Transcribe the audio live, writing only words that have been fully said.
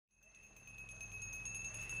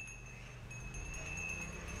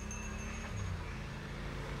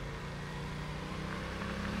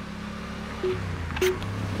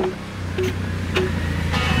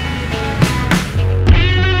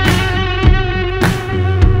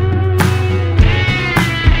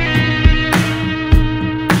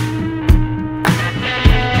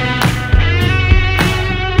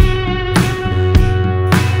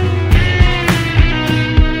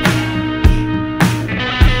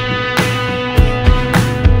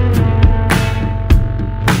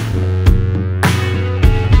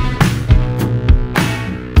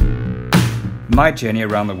My journey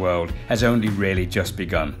around the world has only really just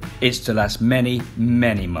begun. It's to last many,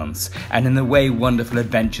 many months, and in the way wonderful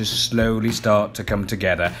adventures slowly start to come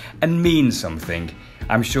together and mean something,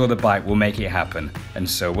 I'm sure the bike will make it happen, and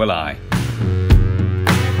so will I.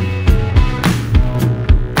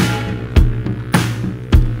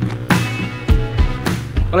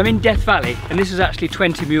 Well, I'm in Death Valley, and this is actually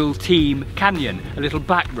 20 Mule Team Canyon, a little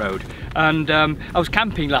back road. And I was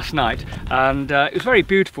camping last night, and it was very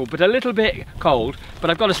beautiful, but a little bit cold. But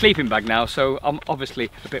I've got a sleeping bag now, so I'm obviously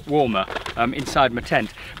a bit warmer inside my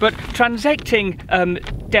tent. But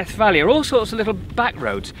transecting Death Valley are all sorts of little back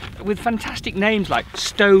roads with fantastic names like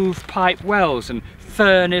Stovepipe Wells and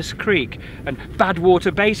Furnace Creek and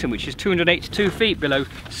Badwater Basin, which is 282 feet below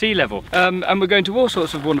sea level. And we're going to all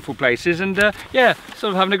sorts of wonderful places, and yeah,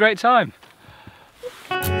 sort of having a great time.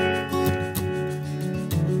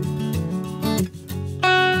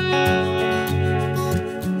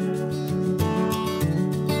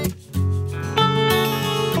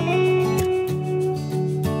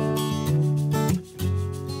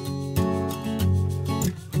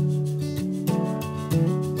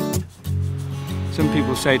 Some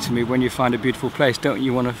people say to me, when you find a beautiful place, don't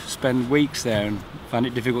you want to spend weeks there and find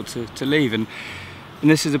it difficult to leave? And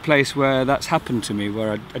this is a place where that's happened to me,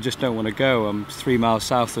 where I just don't want to go. I'm 3 miles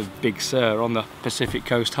south of Big Sur on the Pacific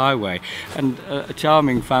Coast Highway, and a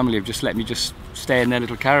charming family have just let me just stay in their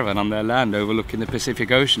little caravan on their land overlooking the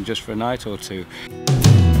Pacific Ocean just for a night or two.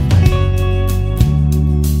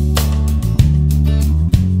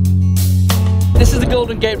 This is the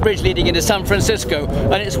Golden Gate Bridge leading into San Francisco,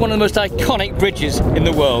 and it's one of the most iconic bridges in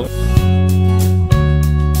the world.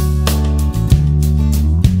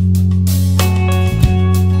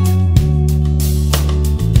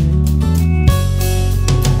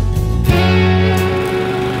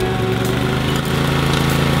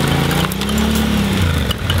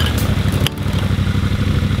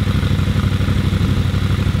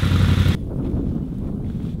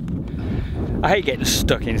 I hate getting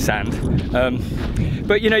stuck in sand,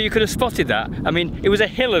 but you know, you could have spotted that. I mean, it was a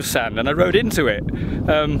hill of sand and I rode into it,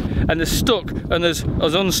 and there's stuck and I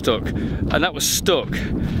was unstuck, and that was stuck.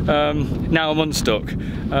 Now I'm unstuck,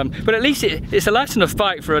 but at least it's a light enough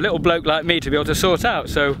bike for a little bloke like me to be able to sort out,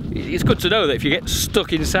 so it's good to know that if you get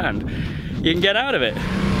stuck in sand, you can get out of it.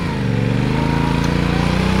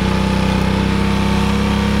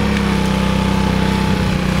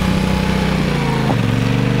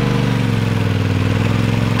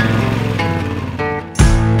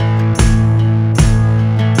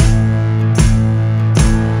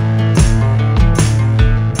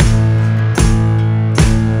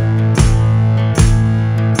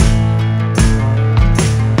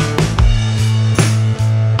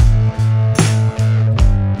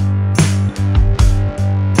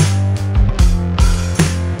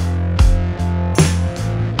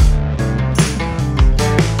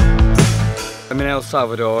 I'm in El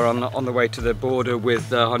Salvador on the way to the border with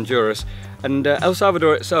Honduras, and El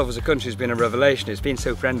Salvador itself as a country has been a revelation. It's been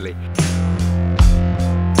so friendly.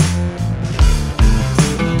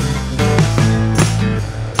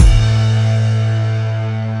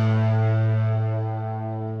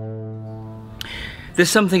 There's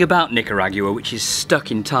something about Nicaragua which is stuck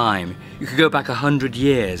in time. You could go back 100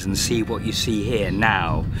 years and see what you see here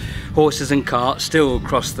now. Horses and carts still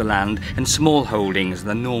cross the land, and small holdings are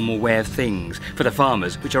the normal way of things for the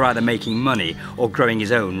farmers, which are either making money or growing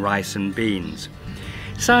his own rice and beans.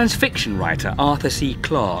 Science fiction writer Arthur C.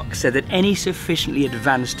 Clarke said that any sufficiently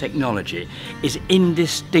advanced technology is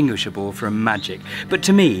indistinguishable from magic. But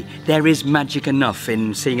to me, there is magic enough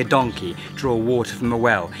in seeing a donkey draw water from a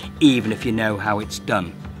well, even if you know how it's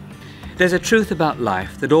done. There's a truth about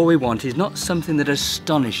life that all we want is not something that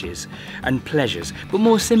astonishes and pleasures, but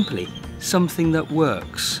more simply, something that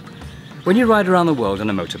works. When you ride around the world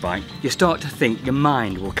on a motorbike, you start to think your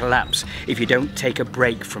mind will collapse if you don't take a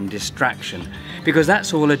break from distraction, because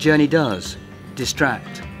that's all a journey does,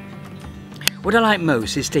 distract. What I like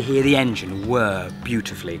most is to hear the engine whir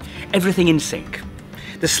beautifully, everything in sync.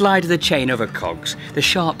 The slide of the chain over cogs, the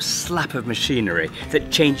sharp slap of machinery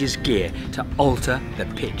that changes gear to alter the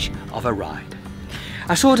pitch of a ride.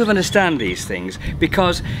 I sort of understand these things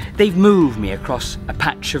because they've moved me across a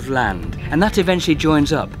patch of land, and that eventually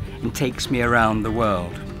joins up and takes me around the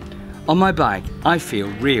world. On my bike, I feel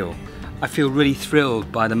real. I feel really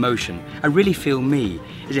thrilled by the motion. I really feel me,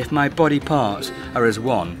 as if my body parts are as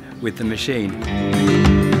one with the machine.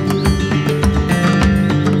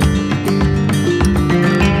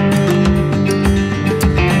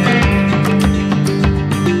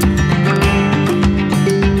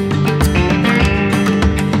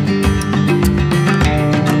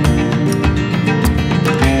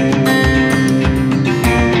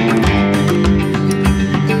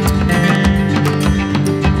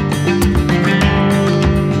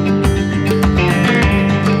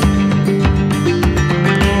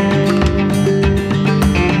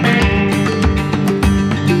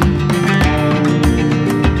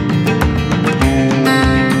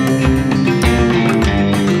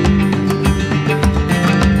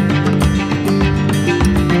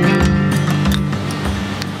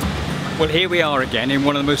 here we are again in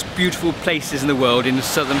one of the most beautiful places in the world in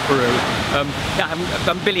southern Peru.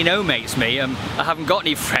 I'm Billy No Mates me, I haven't got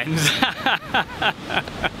any friends.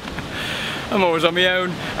 I'm always on my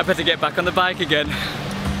own. I better get back on the bike again.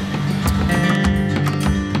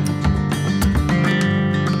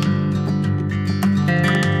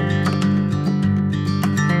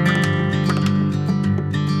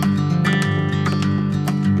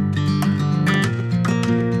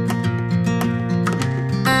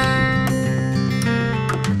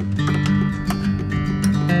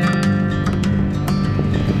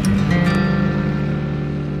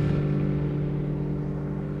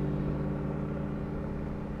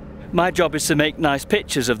 My job is to make nice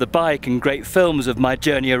pictures of the bike and great films of my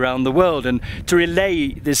journey around the world, and to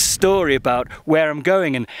relay this story about where I'm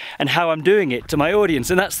going and how I'm doing it to my audience.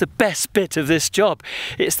 And that's the best bit of this job.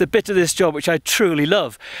 It's the bit of this job which I truly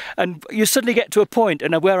love. And you suddenly get to a point,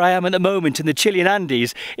 and where I am at the moment in the Chilean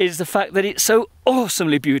Andes is the fact that it's so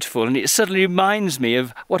awesomely beautiful, and it suddenly reminds me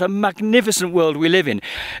of what a magnificent world we live in.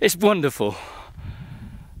 It's wonderful.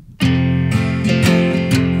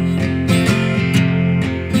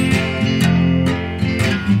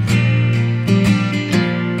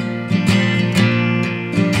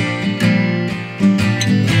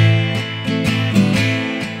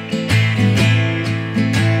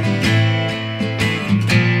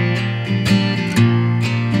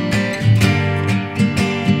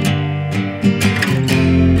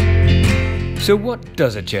 So what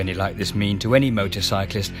does a journey like this mean to any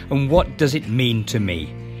motorcyclist, and what does it mean to me?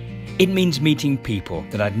 It means meeting people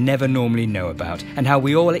that I'd never normally know about, and how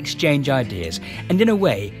we all exchange ideas and in a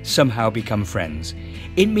way somehow become friends.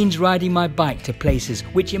 It means riding my bike to places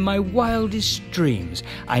which in my wildest dreams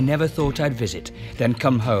I never thought I'd visit, then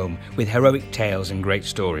come home with heroic tales and great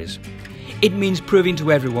stories. It means proving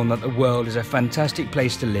to everyone that the world is a fantastic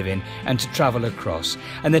place to live in and to travel across,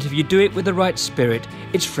 and that if you do it with the right spirit,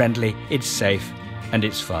 it's friendly, it's safe, and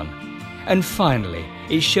it's fun. And finally,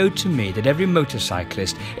 it showed to me that every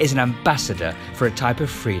motorcyclist is an ambassador for a type of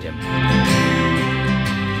freedom.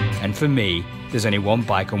 And for me, there's only one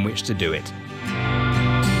bike on which to do it.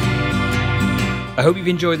 I hope you've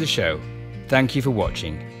enjoyed the show. Thank you for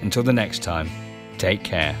watching. Until the next time, take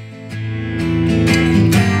care.